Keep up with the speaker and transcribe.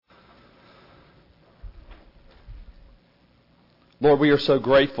Lord, we are so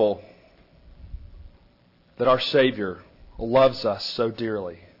grateful that our Savior loves us so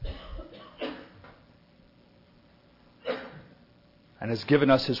dearly and has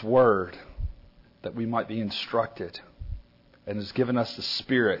given us His Word that we might be instructed, and has given us the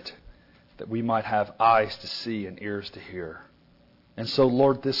Spirit that we might have eyes to see and ears to hear. And so,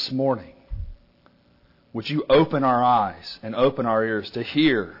 Lord, this morning, would You open our eyes and open our ears to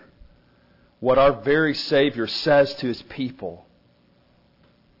hear what our very Savior says to His people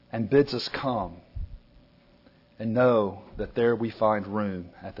and bids us come and know that there we find room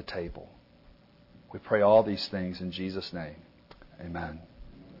at the table. We pray all these things in Jesus' name. Amen.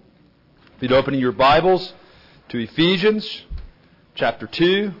 If you'd open your Bibles to Ephesians chapter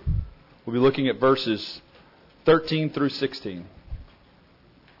 2, we'll be looking at verses 13 through 16.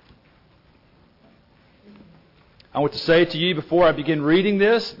 I want to say to you before I begin reading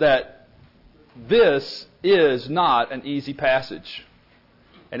this that this is not an easy passage.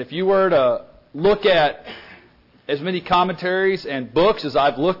 And if you were to look at as many commentaries and books as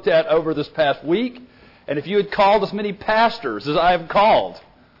I've looked at over this past week, and if you had called as many pastors as I have called,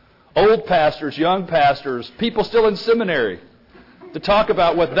 old pastors, young pastors, people still in seminary, to talk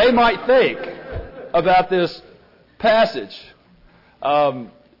about what they might think about this passage,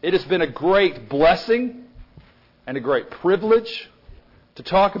 it has been a great blessing and a great privilege to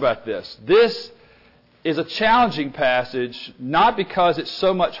talk about this. This is a challenging passage, not because it's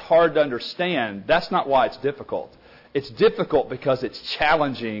so much hard to understand. That's not why it's difficult. It's difficult because it's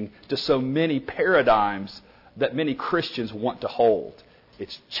challenging to so many paradigms that many Christians want to hold.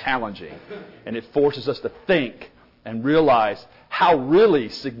 It's challenging, and it forces us to think and realize how really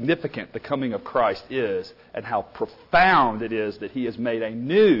significant the coming of Christ is and how profound it is that He has made a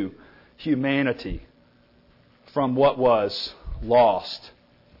new humanity from what was lost.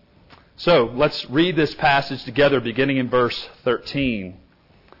 So, let's read this passage together beginning in verse 13.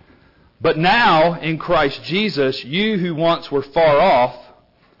 But now, in Christ Jesus, you who once were far off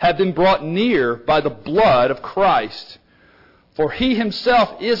have been brought near by the blood of Christ. For He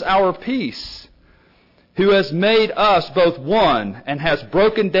Himself is our peace, who has made us both one and has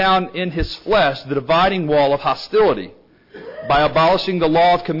broken down in His flesh the dividing wall of hostility, by abolishing the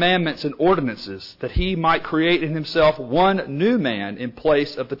law of commandments and ordinances, that He might create in Himself one new man in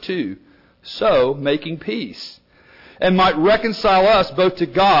place of the two, so making peace, and might reconcile us both to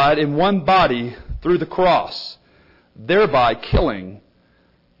God in one body through the cross, thereby killing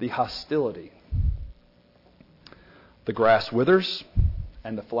the hostility. The grass withers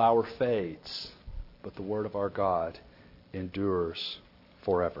and the flower fades, but the word of our God endures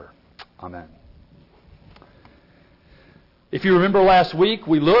forever. Amen. If you remember last week,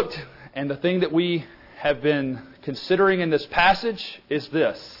 we looked, and the thing that we have been considering in this passage is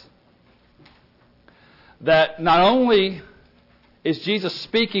this: that not only is Jesus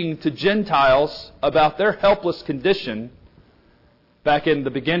speaking to Gentiles about their helpless condition back in the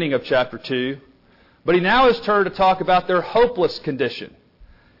beginning of chapter 2, but He now has turned to talk about their hopeless condition.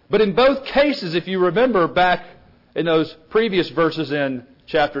 But in both cases, if you remember back in those previous verses in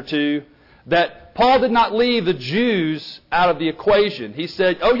chapter 2, that Paul did not leave the Jews out of the equation. He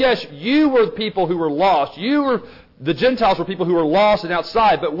said, oh yes, you were the people who were lost. The Gentiles were people who were lost and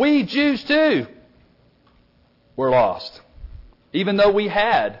outside, but we Jews too were lost. Even though we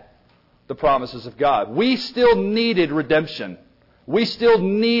had the promises of God, we still needed redemption. We still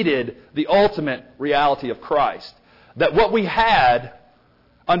needed the ultimate reality of Christ. That what we had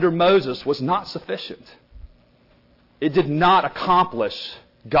under Moses was not sufficient. It did not accomplish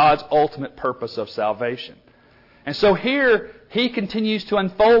God's ultimate purpose of salvation. And so here, He continues to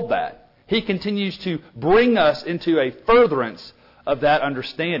unfold that. He continues to bring us into a furtherance of that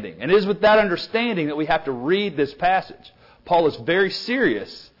understanding. And it is with that understanding that we have to read this passage. Paul is very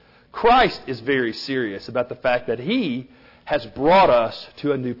serious. Christ is very serious about the fact that He has brought us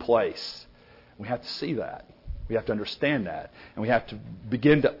to a new place. We have to see that. We have to understand that. And we have to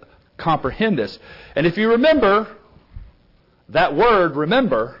begin to comprehend this. And if you remember, that word,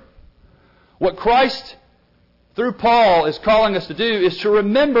 remember, what Christ, through Paul, is calling us to do is to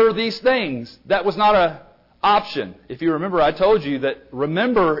remember these things. That was not an option. If you remember, I told you that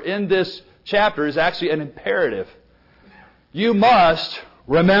remember in this chapter is actually an imperative. You must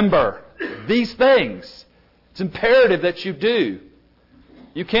remember these things. It's imperative that you do.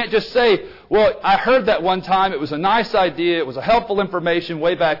 You can't just say, well, I heard that one time. It was a nice idea. It was a helpful information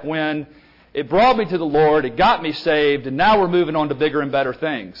way back when. It brought me to the Lord. It got me saved. And now we're moving on to bigger and better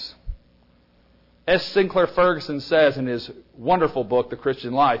things. As Sinclair Ferguson says in his wonderful book, The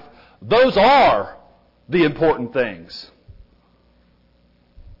Christian Life, those are the important things.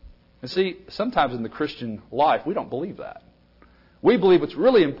 And see, sometimes in the Christian life, we don't believe that. We believe what's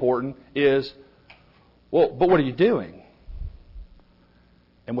really important is, well, but what are you doing?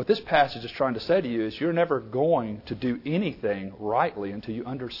 And what this passage is trying to say to you is you're never going to do anything rightly until you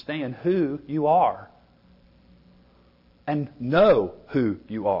understand who you are and know who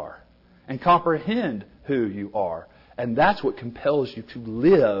you are and comprehend who you are. And that's what compels you to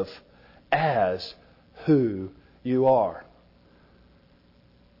live as who you are.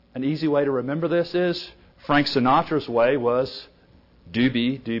 An easy way to remember this is Frank Sinatra's way was do,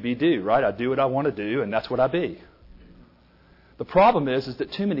 be, do, right? I do what I want to do, and that's what I be. The problem is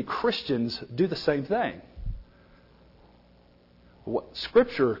that too many Christians do the same thing. What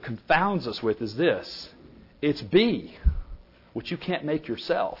Scripture confounds us with is this. It's be, which you can't make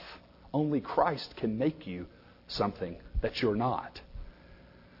yourself. Only Christ can make you something that you're not.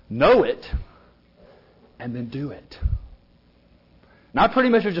 Know it, and then do it. Now, I pretty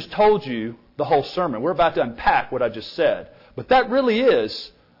much have just told you the whole sermon. We're about to unpack what I just said. But that really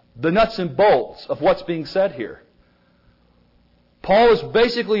is the nuts and bolts of what's being said here. Paul is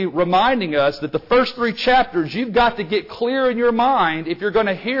basically reminding us that the first 3 chapters you've got to get clear in your mind if you're going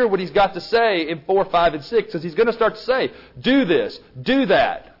to hear what he's got to say in 4, 5, and 6. Because he's going to start to say, do this, do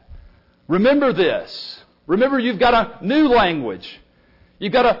that. Remember this. Remember you've got a new language.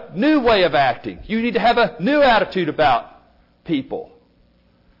 You've got a new way of acting. You need to have a new attitude about people.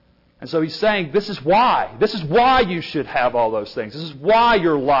 And so he's saying this is why. This is why you should have all those things. This is why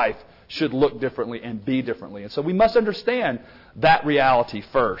your life should look differently and be differently. And so we must understand that reality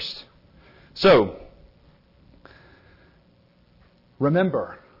first. So,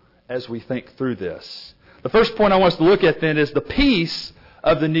 remember as we think through this. The first point I want us to look at then is the peace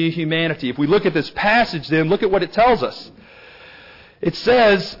of the new humanity. If we look at this passage then, look at what it tells us. It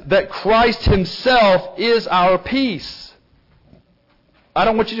says that Christ Himself is our peace. I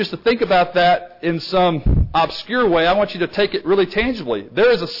don't want you just to think about that in some obscure way. I want you to take it really tangibly.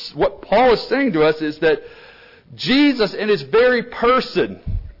 What Paul is saying to us is that Jesus in His very person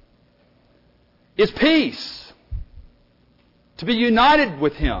is peace. To be united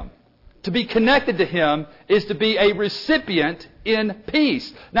with Him, to be connected to Him, is to be a recipient in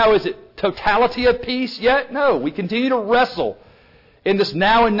peace. Now, is it totality of peace yet? No. We continue to wrestle in this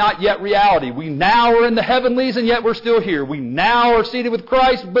now and not yet reality. We now are in the heavenlies and yet we're still here. We now are seated with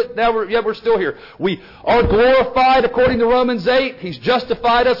Christ, but yet we're still here. We are glorified according to Romans 8. He's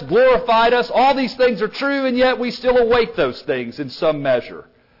justified us, glorified us. All these things are true and yet we still await those things in some measure.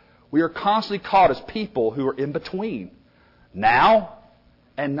 We are constantly caught as people who are in between. Now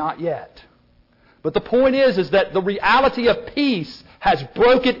and not yet. But the point is that the reality of peace has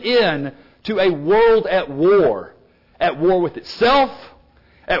broken in to a world at war. At war with itself,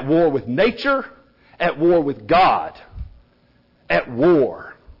 at war with nature, at war with God. At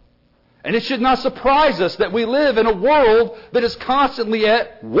war. And it should not surprise us that we live in a world that is constantly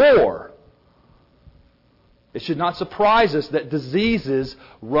at war. It should not surprise us that diseases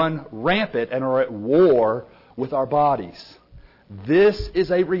run rampant and are at war with our bodies. This is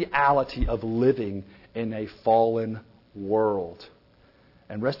a reality of living in a fallen world.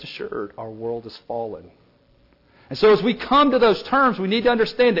 And rest assured, our world is fallen. And so as we come to those terms, we need to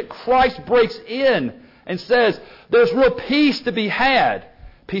understand that Christ breaks in and says there's real peace to be had.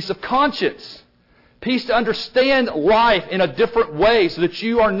 Peace of conscience. Peace to understand life in a different way so that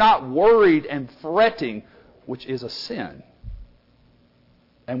you are not worried and fretting, which is a sin.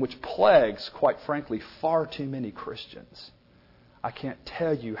 And which plagues, quite frankly, far too many Christians. I can't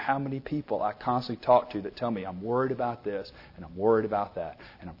tell you how many people I constantly talk to that tell me I'm worried about this and I'm worried about that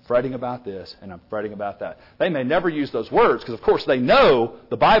and I'm fretting about this and I'm fretting about that. They may never use those words because, of course, they know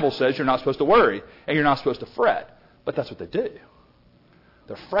the Bible says you're not supposed to worry and you're not supposed to fret. But that's what they do.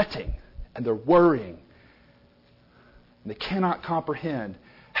 They're fretting and they're worrying. And they cannot comprehend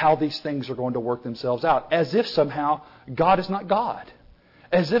how these things are going to work themselves out, as if somehow God is not God.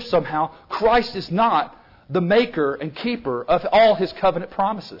 As if somehow Christ is not the maker and keeper of all His covenant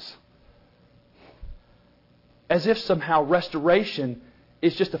promises. As if somehow restoration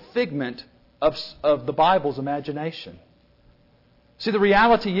is just a figment of the Bible's imagination. See, the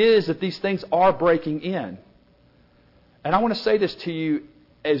reality is that these things are breaking in. And I want to say this to you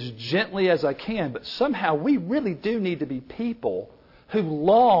as gently as I can, but somehow we really do need to be people who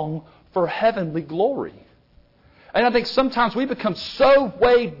long for heavenly glory. And I think sometimes we become so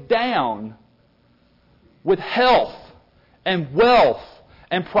weighed down with health and wealth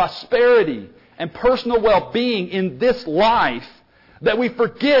and prosperity and personal well-being in this life that we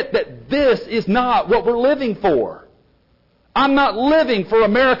forget that this is not what we're living for. I'm not living for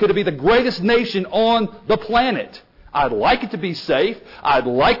America to be the greatest nation on the planet. I'd like it to be safe. I'd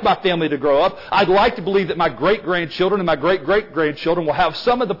like my family to grow up. I'd like to believe that my great-grandchildren and my great-great-grandchildren will have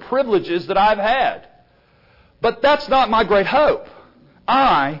some of the privileges that I've had. But that's not my great hope.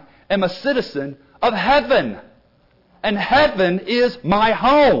 I am a citizen of heaven. And heaven is my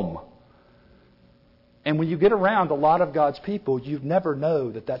home. And when you get around a lot of God's people, you never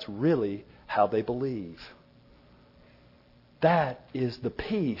know that that's really how they believe. That is the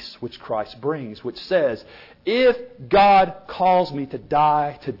peace which Christ brings, which says, if God calls me to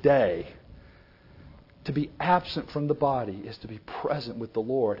die today, to be absent from the body is to be present with the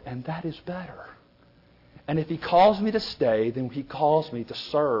Lord, and that is better. And if He calls me to stay, then He calls me to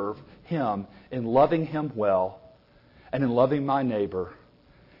serve Him in loving Him well and in loving my neighbor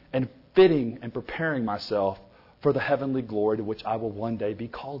and fitting and preparing myself for the heavenly glory to which I will one day be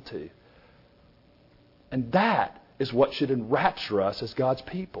called to. And that is what should enrapture us as God's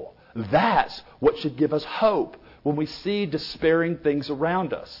people. That's what should give us hope when we see despairing things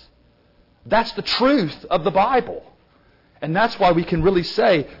around us. That's the truth of the Bible. And that's why we can really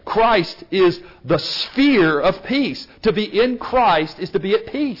say Christ is the sphere of peace. To be in Christ is to be at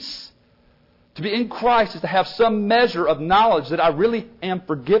peace. To be in Christ is to have some measure of knowledge that I really am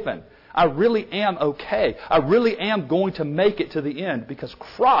forgiven. I really am okay. I really am going to make it to the end because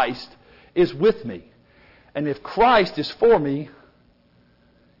Christ is with me. And if Christ is for me,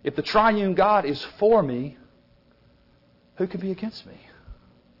 if the triune God is for me, who can be against me?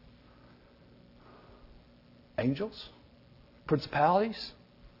 Angels? Principalities?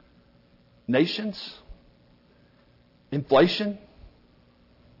 Nations? Inflation?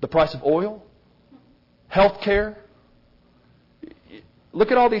 The price of oil? Healthcare? Look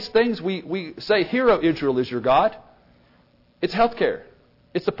at all these things. We say, "Hear, O Israel, is your God." It's healthcare.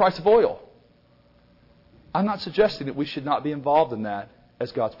 It's the price of oil. I'm not suggesting that we should not be involved in that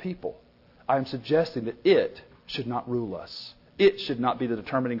as God's people. I am suggesting that it should not rule us. It should not be the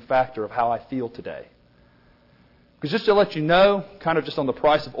determining factor of how I feel today. Because just to let you know, kind of just on the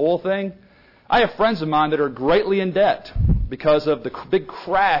price of oil thing, I have friends of mine that are greatly in debt because of the big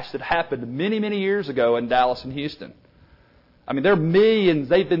crash that happened many, many years ago in Dallas and Houston. I mean,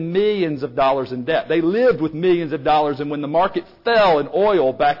 they've been millions of dollars in debt. They lived with millions of dollars, and when the market fell in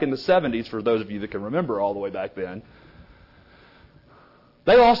oil back in the 70s, for those of you that can remember all the way back then,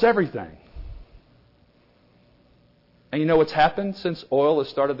 they lost everything. And you know what's happened since oil has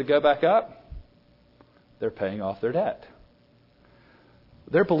started to go back up? They're paying off their debt.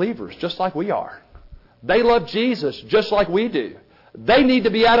 They're believers, just like we are. They love Jesus, just like we do. They need to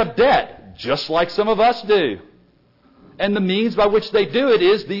be out of debt, just like some of us do. And the means by which they do it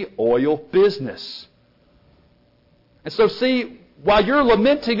is the oil business. And so see, while you're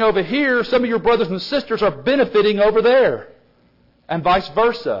lamenting over here, some of your brothers and sisters are benefiting over there. And vice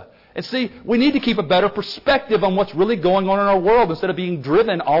versa. And see, we need to keep a better perspective on what's really going on in our world instead of being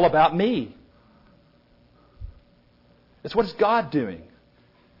driven all about me. It's what is God doing?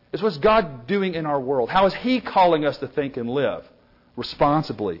 It's what's God doing in our world? How is He calling us to think and live?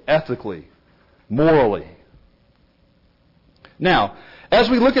 Responsibly, ethically, morally. Now, as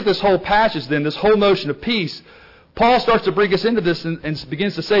we look at this whole passage then, this whole notion of peace, Paul starts to bring us into this and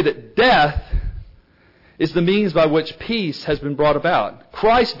begins to say that death is the means by which peace has been brought about.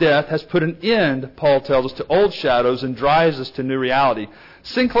 Christ's death has put an end, Paul tells us, to old shadows and drives us to new reality.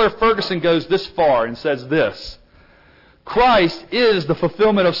 Sinclair Ferguson goes this far and says this: Christ is the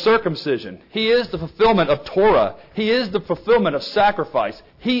fulfillment of circumcision. He is the fulfillment of Torah. He is the fulfillment of sacrifice.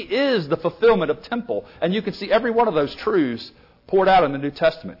 He is the fulfillment of temple. And you can see every one of those truths poured out in the New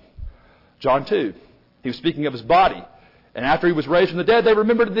Testament. John 2, He was speaking of His body. And after He was raised from the dead, they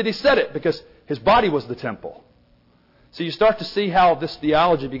remembered that He said it because His body was the temple. So you start to see how this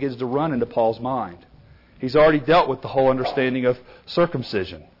theology begins to run into Paul's mind. He's already dealt with the whole understanding of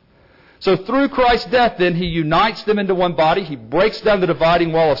circumcision. So through Christ's death, then, He unites them into one body. He breaks down the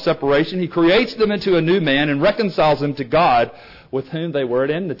dividing wall of separation. He creates them into a new man and reconciles them to God with whom they were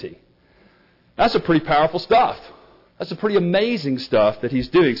at enmity. That's a pretty powerful stuff. That's a pretty amazing stuff that He's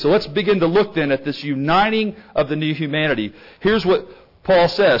doing. So let's begin to look then at this uniting of the new humanity. Here's what Paul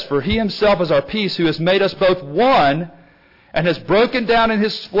says: For He Himself is our peace, who has made us both one and has broken down in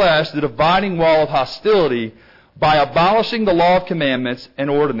His flesh the dividing wall of hostility by abolishing the law of commandments and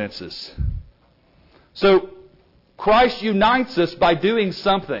ordinances. So Christ unites us by doing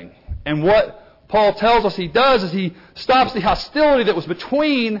something. And what Paul tells us He does is He stops the hostility that was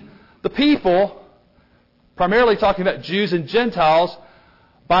between the people, primarily talking about Jews and Gentiles,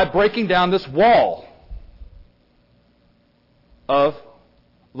 by breaking down this wall of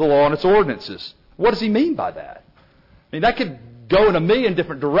the law and its ordinances. What does He mean by that? I mean, that could go in a million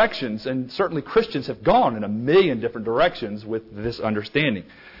different directions, and certainly Christians have gone in a million different directions with this understanding.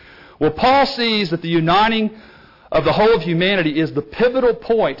 Well, Paul sees that the uniting of the whole of humanity is the pivotal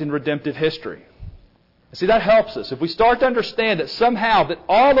point in redemptive history. See, that helps us. If we start to understand that somehow that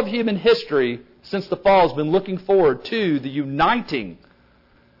all of human history since the fall has been looking forward to the uniting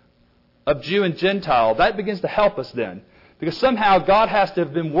of Jew and Gentile, that begins to help us then. Because somehow God has to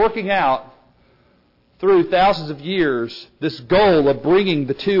have been working out through thousands of years this goal of bringing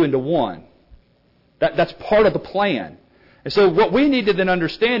the two into one. That's part of the plan. And so what we need to then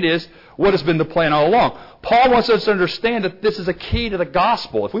understand is what has been the plan all along. Paul wants us to understand that this is a key to the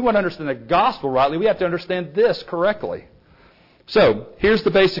gospel. If we want to understand the gospel rightly, we have to understand this correctly. So, here's the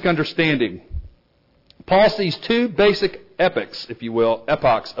basic understanding. Paul sees two basic epochs, if you will,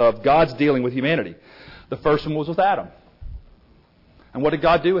 epochs of God's dealing with humanity. The first one was with Adam. And what did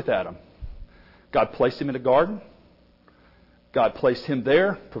God do with Adam? God placed him in a garden. God placed him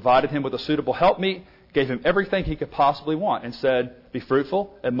there, provided him with a suitable helpmeet, gave him everything he could possibly want, and said, be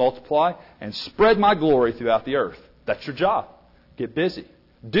fruitful and multiply and spread my glory throughout the earth. That's your job. Get busy.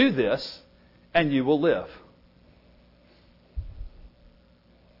 Do this, and you will live.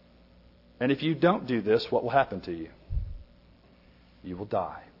 And if you don't do this, what will happen to you? You will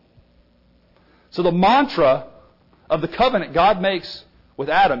die. So the mantra of the covenant God makes with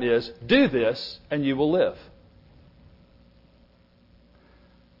Adam is, do this, and you will live.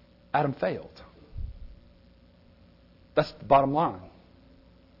 Adam failed. That's the bottom line.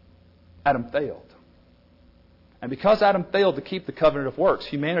 Adam failed. And because Adam failed to keep the covenant of works,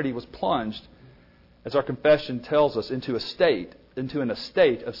 humanity was plunged, as our confession tells us, into an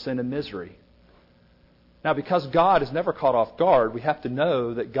estate of sin and misery. Now, because God is never caught off guard, we have to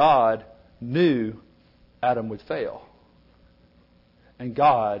know that God knew Adam would fail. And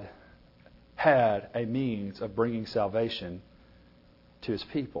God had a means of bringing salvation to His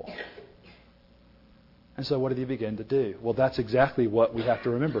people. And so what did He begin to do? Well, that's exactly what we have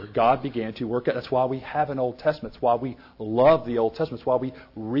to remember. God began to work out. That's why we have an Old Testament. That's why we love the Old Testament. That's why we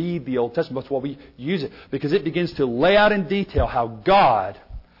read the Old Testament. That's why we use it. Because it begins to lay out in detail how God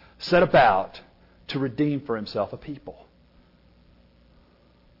set about to redeem for Himself a people.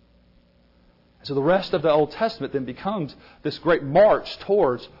 So the rest of the Old Testament then becomes this great march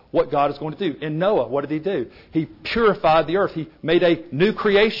towards what God is going to do. In Noah, what did He do? He purified the earth. He made a new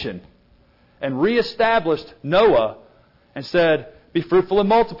creation and reestablished Noah and said, be fruitful and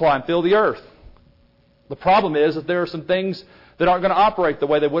multiply and fill the earth. The problem is that there are some things that aren't going to operate the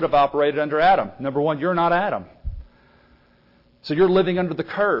way they would have operated under Adam. Number one, you're not Adam. So you're living under the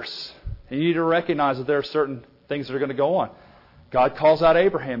curse. And you need to recognize that there are certain things that are going to go on. God calls out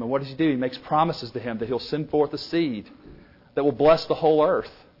Abraham, and what does He do? He makes promises to him that He'll send forth a seed that will bless the whole earth.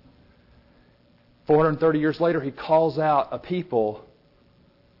 430 years later, He calls out a people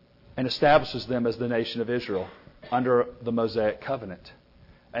and establishes them as the nation of Israel under the Mosaic covenant.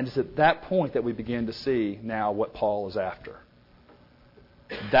 And it's at that point that we begin to see now what Paul is after.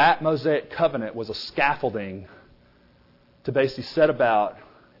 That Mosaic covenant was a scaffolding to basically set about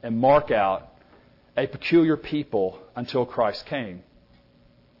and mark out a peculiar people until Christ came.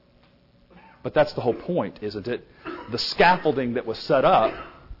 But that's the whole point, isn't it? The scaffolding that was set up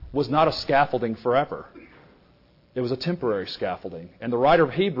was not a scaffolding forever. It was a temporary scaffolding. And the writer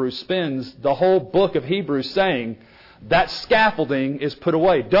of Hebrews spends the whole book of Hebrews saying that scaffolding is put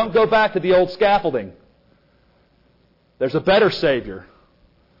away. Don't go back to the old scaffolding. There's a better Savior.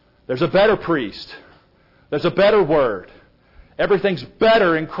 There's a better priest. There's a better word. Everything's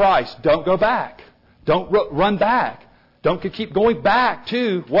better in Christ. Don't go back. Don't run back. Don't keep going back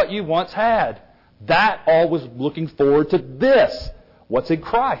to what you once had. That all was looking forward to this, what's in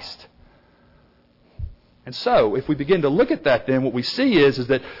Christ. And so, if we begin to look at that, then what we see is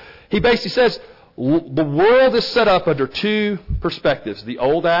that he basically says the world is set up under two perspectives, the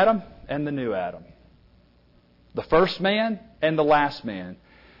old Adam and the new Adam. The first man and the last man.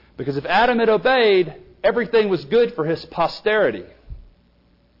 Because if Adam had obeyed, everything was good for his posterity.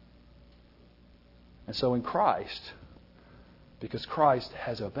 And so in Christ, because Christ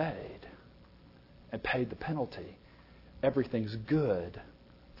has obeyed and paid the penalty, everything's good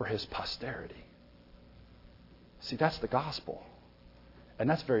for His posterity. See, that's the gospel. And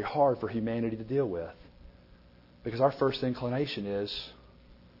that's very hard for humanity to deal with. Because our first inclination is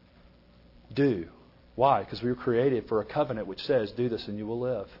do. Why? Because we were created for a covenant which says, do this and you will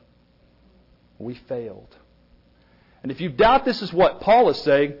live. We failed. And if you doubt this is what Paul is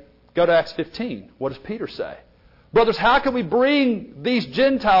saying, go to Acts 15. What does Peter say? Brothers, how can we bring these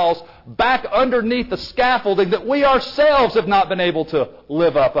Gentiles back underneath the scaffolding that we ourselves have not been able to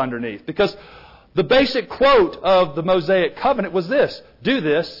live up underneath? Because The basic quote of the Mosaic covenant was this: do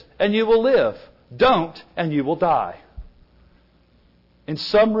this and you will live. Don't and you will die. In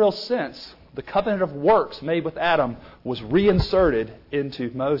some real sense, the covenant of works made with Adam was reinserted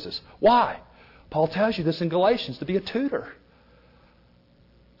into Moses. Why? Paul tells you this in Galatians, to be a tutor.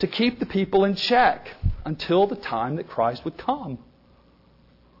 To keep the people in check until the time that Christ would come.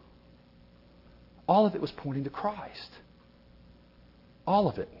 All of it was pointing to Christ. All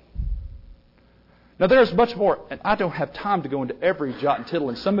of it. Now there's much more, and I don't have time to go into every jot and tittle,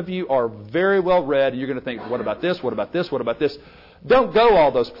 and some of you are very well read, and you're going to think, what about this, what about this, what about this? Don't go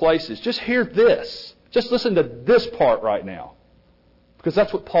all those places. Just hear this. Just listen to this part right now. Because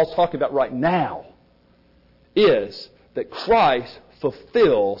that's what Paul's talking about right now, is that Christ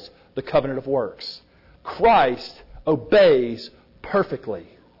fulfills the covenant of works. Christ obeys perfectly.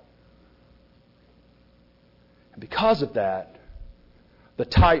 And because of that, the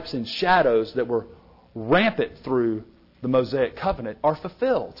types and shadows that were rampant through the Mosaic covenant are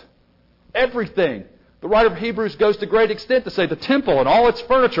fulfilled. Everything. The writer of Hebrews goes to great extent to say the temple and all its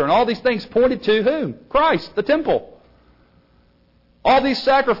furniture and all these things pointed to whom? Christ, the temple. All these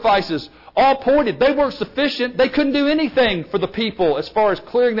sacrifices, all pointed. They weren't sufficient. They couldn't do anything for the people as far as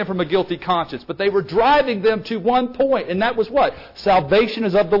clearing them from a guilty conscience. But they were driving them to one point, and that was what? Salvation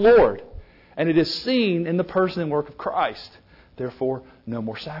is of the Lord. And it is seen in the person and work of Christ. Therefore, no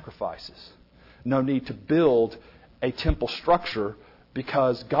more sacrifices. No need to build a temple structure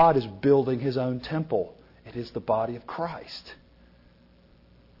because God is building His own temple. It is the body of Christ.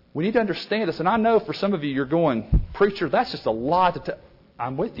 We need to understand this. And I know for some of you, you're going, preacher, that's just a lot to tell.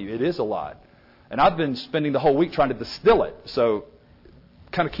 I'm with you. It is a lot. And I've been spending the whole week trying to distill it. So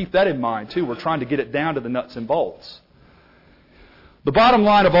kind of keep that in mind too. We're trying to get it down to the nuts and bolts. The bottom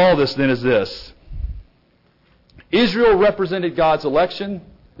line of all this then is this. Israel represented God's election.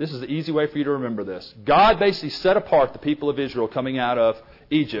 This is the easy way for you to remember this. God basically set apart the people of Israel coming out of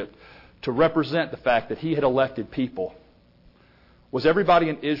Egypt to represent the fact that He had elected people. Was everybody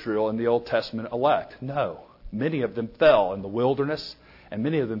in Israel in the Old Testament elect? No. Many of them fell in the wilderness, and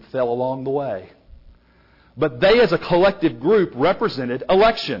many of them fell along the way. But they as a collective group represented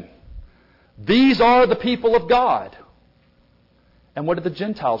election. These are the people of God. And what did the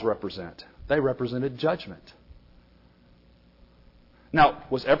Gentiles represent? They represented judgment. Now,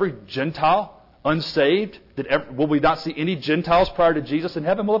 was every Gentile unsaved? Will we not see any Gentiles prior to Jesus in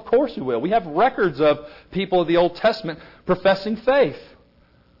heaven? Well, of course we will. We have records of people of the Old Testament professing faith,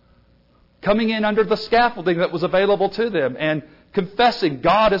 coming in under the scaffolding that was available to them and confessing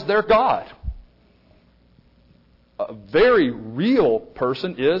God as their God. A very real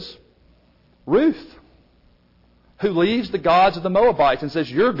person is Ruth, who leaves the gods of the Moabites and says,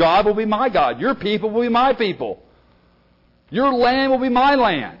 your God will be my God. Your people will be my people. Your land will be my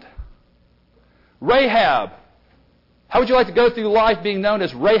land. Rahab. How would you like to go through life being known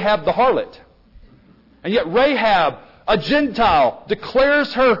as Rahab the harlot? And yet Rahab, a Gentile,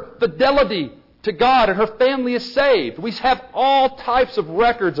 declares her fidelity to God and her family is saved. We have all types of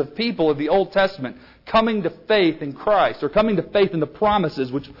records of people of the Old Testament coming to faith in Christ or coming to faith in the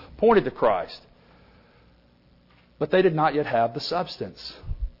promises which pointed to Christ. But they did not yet have the substance.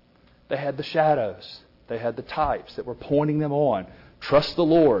 They had the shadows. They had the types that were pointing them on. Trust the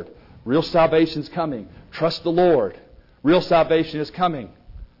Lord. Real salvation is coming. Trust the Lord. Real salvation is coming.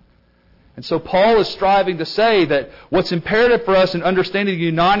 And so Paul is striving to say that what's imperative for us in understanding the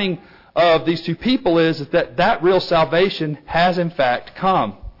uniting of these two people is that real salvation has in fact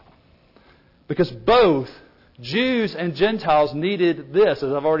come. Because both Jews and Gentiles needed this.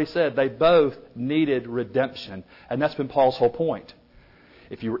 As I've already said, they both needed redemption. And that's been Paul's whole point.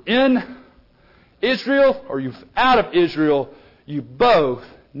 If you were in Israel or you're out of Israel, you both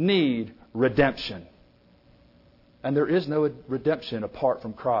need redemption. And there is no redemption apart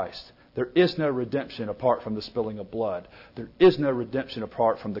from Christ. There is no redemption apart from the spilling of blood. There is no redemption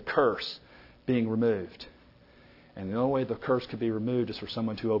apart from the curse being removed. And the only way the curse could be removed is for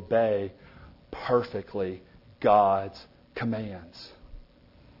someone to obey perfectly God's commands.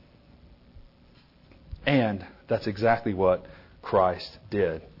 And that's exactly what Christ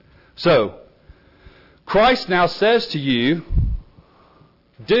did. So, Christ now says to you,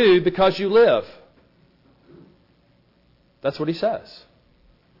 do because you live. That's what He says.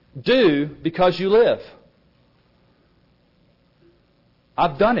 Do because you live.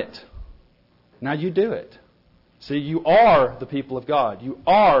 I've done it. Now you do it. See, you are the people of God. You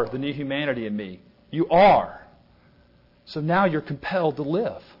are the new humanity in me. You are. So now you're compelled to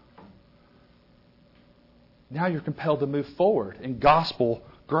live. Now you're compelled to move forward in gospel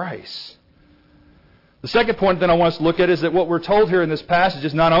grace. The second point that I want us to look at is that what we're told here in this passage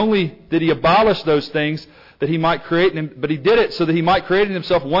is not only did He abolish those things that He might create in Him, but He did it so that He might create in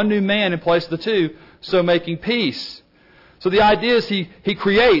Himself one new man in place of the two, so making peace. So the idea is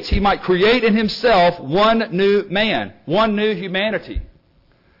He might create in Himself one new man, one new humanity.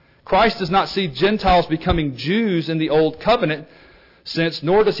 Christ does not see Gentiles becoming Jews in the Old Covenant sense,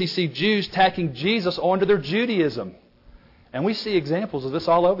 nor does He see Jews tacking Jesus onto their Judaism. And we see examples of this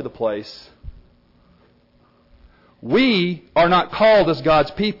all over the place. We are not called as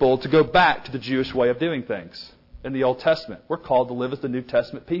God's people to go back to the Jewish way of doing things in the Old Testament. We're called to live as the New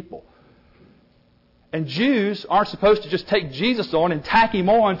Testament people. And Jews aren't supposed to just take Jesus on and tack Him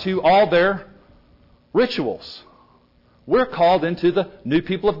on to all their rituals. We're called into the new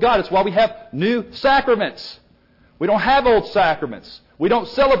people of God. It's why we have new sacraments. We don't have old sacraments. We don't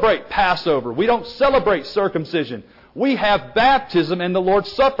celebrate Passover. We don't celebrate circumcision. We have baptism and the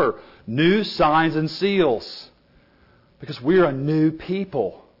Lord's Supper. New signs and seals. Because we're a new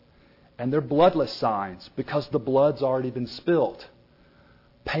people. And they're bloodless signs because the blood's already been spilt.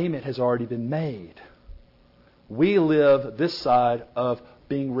 Payment has already been made. We live this side of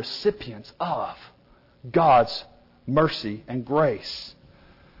being recipients of God's mercy and grace.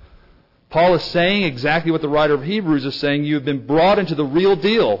 Paul is saying exactly what the writer of Hebrews is saying. You have been brought into the real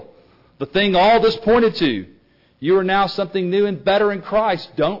deal. The thing all this pointed to. You are now something new and better in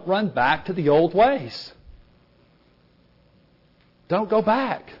Christ. Don't run back to the old ways. Don't go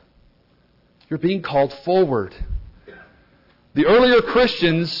back. You're being called forward. The earlier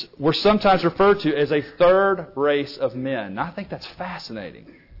Christians were sometimes referred to as a third race of men. And I think that's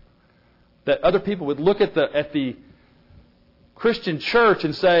fascinating. That other people would look at the Christian church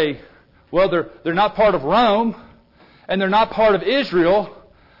and say, well, they're not part of Rome, and they're not part of Israel.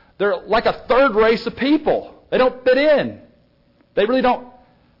 They're like a third race of people. They don't fit in. They really don't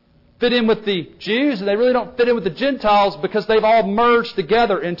fit in with the Jews, and they really don't fit in with the Gentiles because they've all merged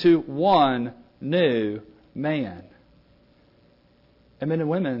together into one new man. And men and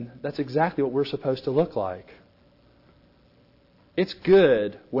women, that's exactly what we're supposed to look like. It's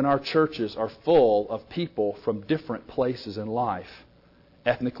good when our churches are full of people from different places in life,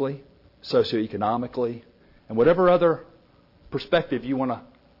 ethnically, socioeconomically, and whatever other perspective you want to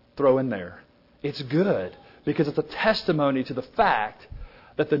throw in there. It's good because it's a testimony to the fact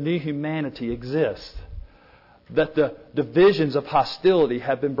that the new humanity exists, that the divisions of hostility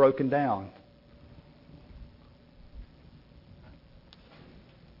have been broken down.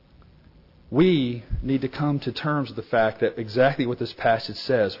 We need to come to terms with the fact that exactly what this passage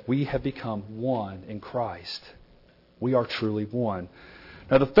says, we have become one in Christ. We are truly one.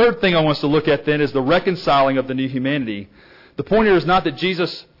 Now the third thing I want us to look at then is the reconciling of the new humanity. The point here is not that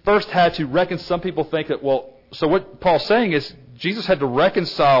Jesus first had to reconcile. Some people think that, so what Paul's saying is Jesus had to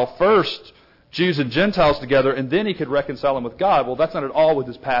reconcile first Jews and Gentiles together and then He could reconcile them with God. Well, that's not at all what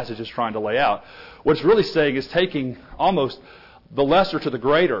this passage is trying to lay out. What it's really saying is taking almost the lesser to the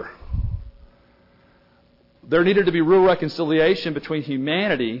greater. There needed to be real reconciliation between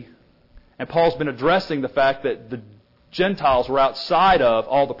humanity, and Paul's been addressing the fact that the Gentiles were outside of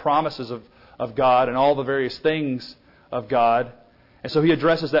all the promises of God and all the various things of God. And so he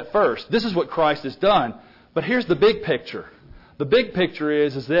addresses that first. This is what Christ has done. But here's the big picture. The big picture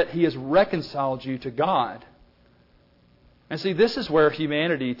is that He has reconciled you to God. And see, this is where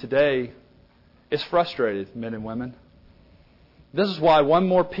humanity today is frustrated, men and women. This is why one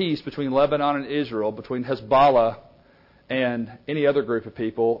more peace between Lebanon and Israel, between Hezbollah and any other group of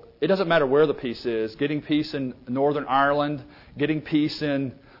people, it doesn't matter where the peace is. Getting peace in Northern Ireland, getting peace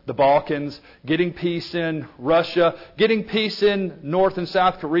in the Balkans, getting peace in Russia, getting peace in North and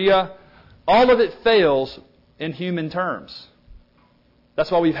South Korea, all of it fails in human terms.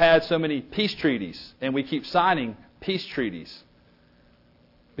 That's why we've had so many peace treaties, and we keep signing peace treaties.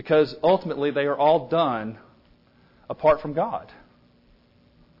 Because ultimately they are all done apart from God.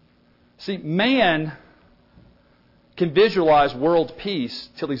 See, man can visualize world peace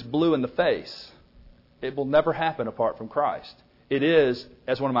till he's blue in the face. It will never happen apart from Christ. It is,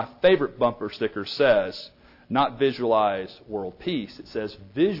 as one of my favorite bumper stickers says, not visualize world peace. It says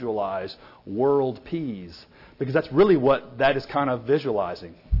visualize world peace. Because that's really what that is kind of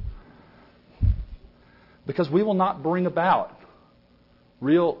visualizing. Because we will not bring about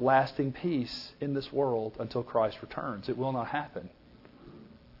real lasting peace in this world until Christ returns. It will not happen.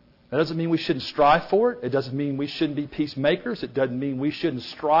 That doesn't mean we shouldn't strive for it. It doesn't mean we shouldn't be peacemakers. It doesn't mean we shouldn't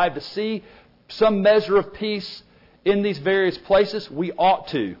strive to see some measure of peace in these various places. We ought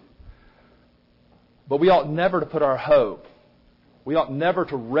to. But we ought never to put our hope. We ought never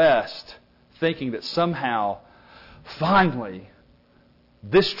to rest thinking that somehow, finally,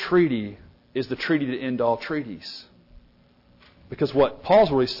 this treaty is the treaty to end all treaties. Because what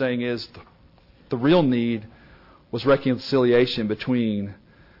Paul's really saying is the real need was reconciliation between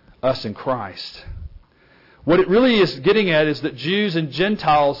us and Christ. What it really is getting at is that Jews and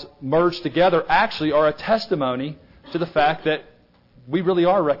Gentiles merged together actually are a testimony to the fact that we really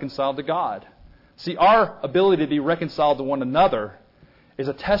are reconciled to God. See, our ability to be reconciled to one another is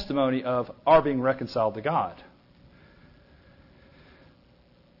a testimony of our being reconciled to God.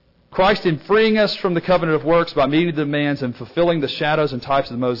 Christ, in freeing us from the covenant of works by meeting the demands and fulfilling the shadows and types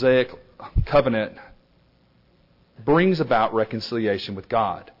of the Mosaic covenant, brings about reconciliation with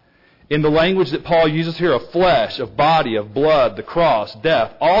God. In the language that Paul uses here of flesh, of body, of blood, the cross,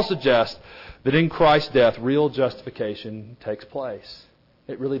 death, all suggest that in Christ's death, real justification takes place.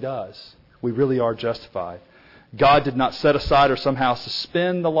 It really does. We really are justified. God did not set aside or somehow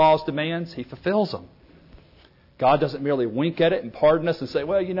suspend the law's demands. He fulfills them. God doesn't merely wink at it and pardon us and say,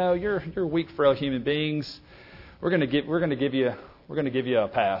 "Well, you know, you're weak, frail human beings. We're going to give you a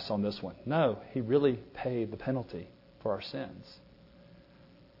pass on this one." No, He really paid the penalty for our sins.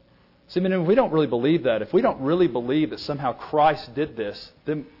 See, I mean, if we don't really believe that, if we don't really believe that somehow Christ did this,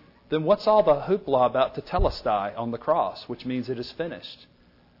 then what's all the hoopla about tetelestai on the cross, which means it is finished?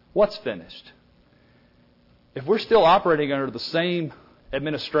 What's finished? If we're still operating under the same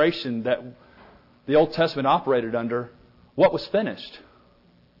administration that the Old Testament operated under, what was finished?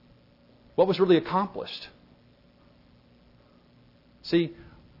 What was really accomplished? See,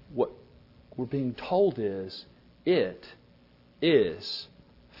 what we're being told is, it is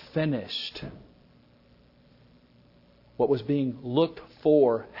finished. What was being looked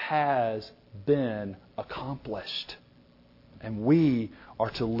for has been accomplished. And we are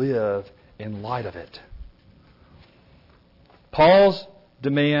to live in light of it. Paul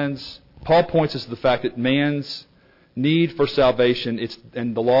points us to the fact that man's need for salvation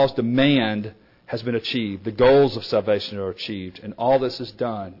and the law's demand has been achieved. The goals of salvation are achieved. And all this is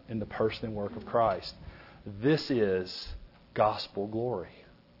done in the person and work of Christ. This is gospel glory.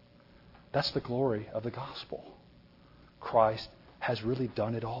 That's the glory of the gospel. Christ has really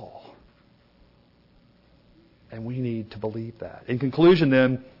done it all. And we need to believe that. In conclusion,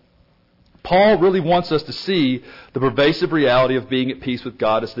 then, Paul really wants us to see the pervasive reality of being at peace with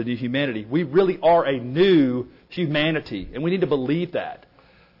God as the new humanity. We really are a new humanity, and we need to believe that.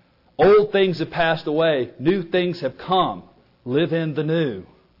 Old things have passed away. New things have come. Live in the new.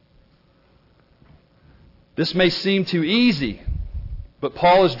 This may seem too easy, but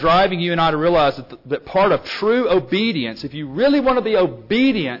Paul is driving you and I to realize that part of true obedience, if you really want to be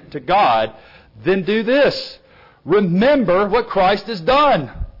obedient to God, then do this. Remember what Christ has done.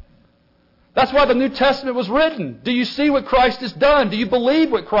 That's why the New Testament was written. Do you see what Christ has done? Do you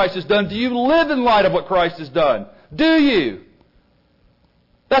believe what Christ has done? Do you live in light of what Christ has done? Do you?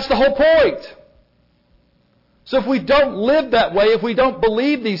 That's the whole point. So if we don't live that way, if we don't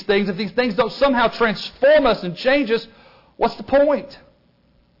believe these things, if these things don't somehow transform us and change us, what's the point?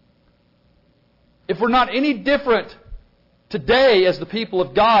 If we're not any different today as the people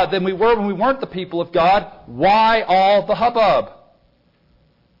of God than we were when we weren't the people of God, why all the hubbub?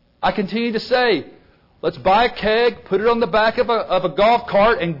 I continue to say, let's buy a keg, put it on the back of a golf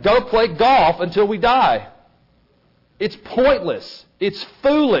cart, and go play golf until we die. It's pointless. It's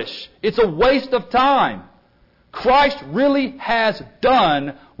foolish. It's a waste of time. Christ really has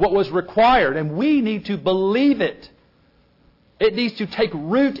done what was required, and we need to believe it. It needs to take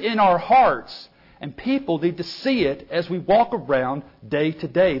root in our hearts. And people need to see it as we walk around day to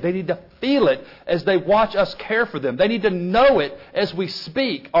day. They need to feel it as they watch us care for them. They need to know it as we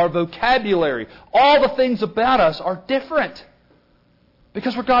speak. Our vocabulary, all the things about us are different.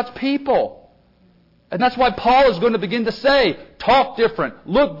 Because we're God's people. And that's why Paul is going to begin to say, talk different,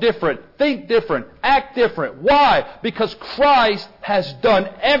 look different, think different, act different. Why? Because Christ has done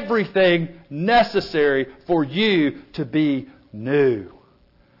everything necessary for you to be new.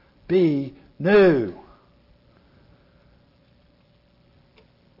 Be new.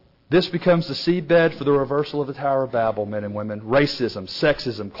 This becomes the seedbed for the reversal of the Tower of Babel, men and women. Racism,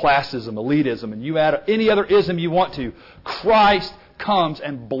 sexism, classism, elitism, and you add any other ism you want to. Christ comes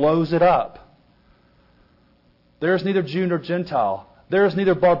and blows it up. There is neither Jew nor Gentile. There is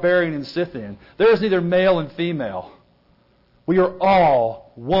neither barbarian and Scythian. There is neither male and female. We are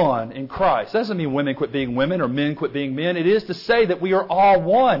all one in Christ. That doesn't mean women quit being women or men quit being men. It is to say that we are all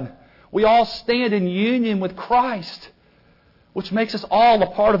one. We all stand in union with Christ, which makes us all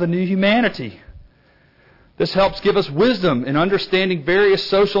a part of the new humanity. This helps give us wisdom in understanding various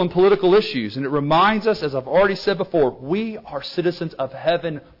social and political issues. And it reminds us, as I've already said before, we are citizens of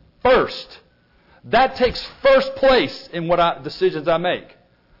heaven first. That takes first place in what decisions I make.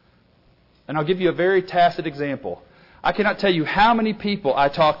 And I'll give you a very tacit example. I cannot tell you how many people I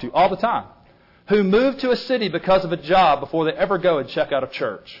talk to all the time who move to a city because of a job before they ever go and check out a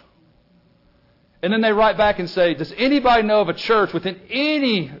church. And then they write back and say, does anybody know of a church within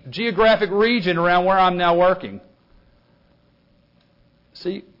any geographic region around where I'm now working?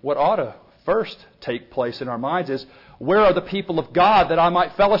 See, what ought to first take place in our minds is, where are the people of God that I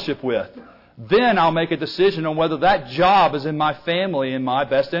might fellowship with? Then I'll make a decision on whether that job is in my family in my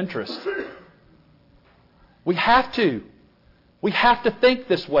best interest. We have to. We have to think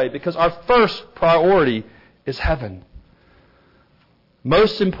this way because our first priority is heaven.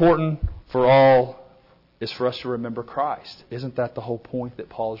 Most important for all is for us to remember Christ. Isn't that the whole point that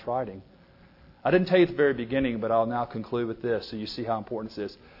Paul is writing? I didn't tell you at the very beginning, but I'll now conclude with this so you see how important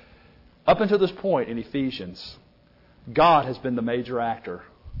this is. Up until this point in Ephesians, God has been the major actor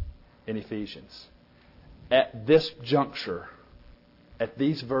in Ephesians. At this juncture, at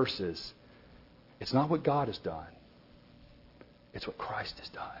these verses, it's not what God has done. It's what Christ has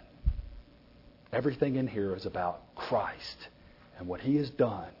done. Everything in here is about Christ and what He has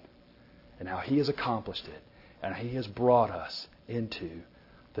done and how He has accomplished it and how He has brought us into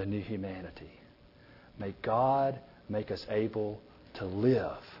the new humanity. May God make us able to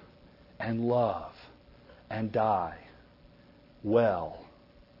live and love and die well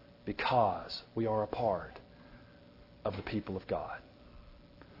because we are a part of the people of God.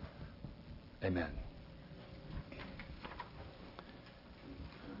 Amen.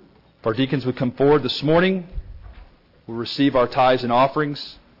 If our deacons would come forward this morning, we'll receive our tithes and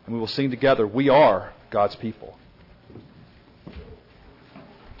offerings, and we will sing together, "We are God's people."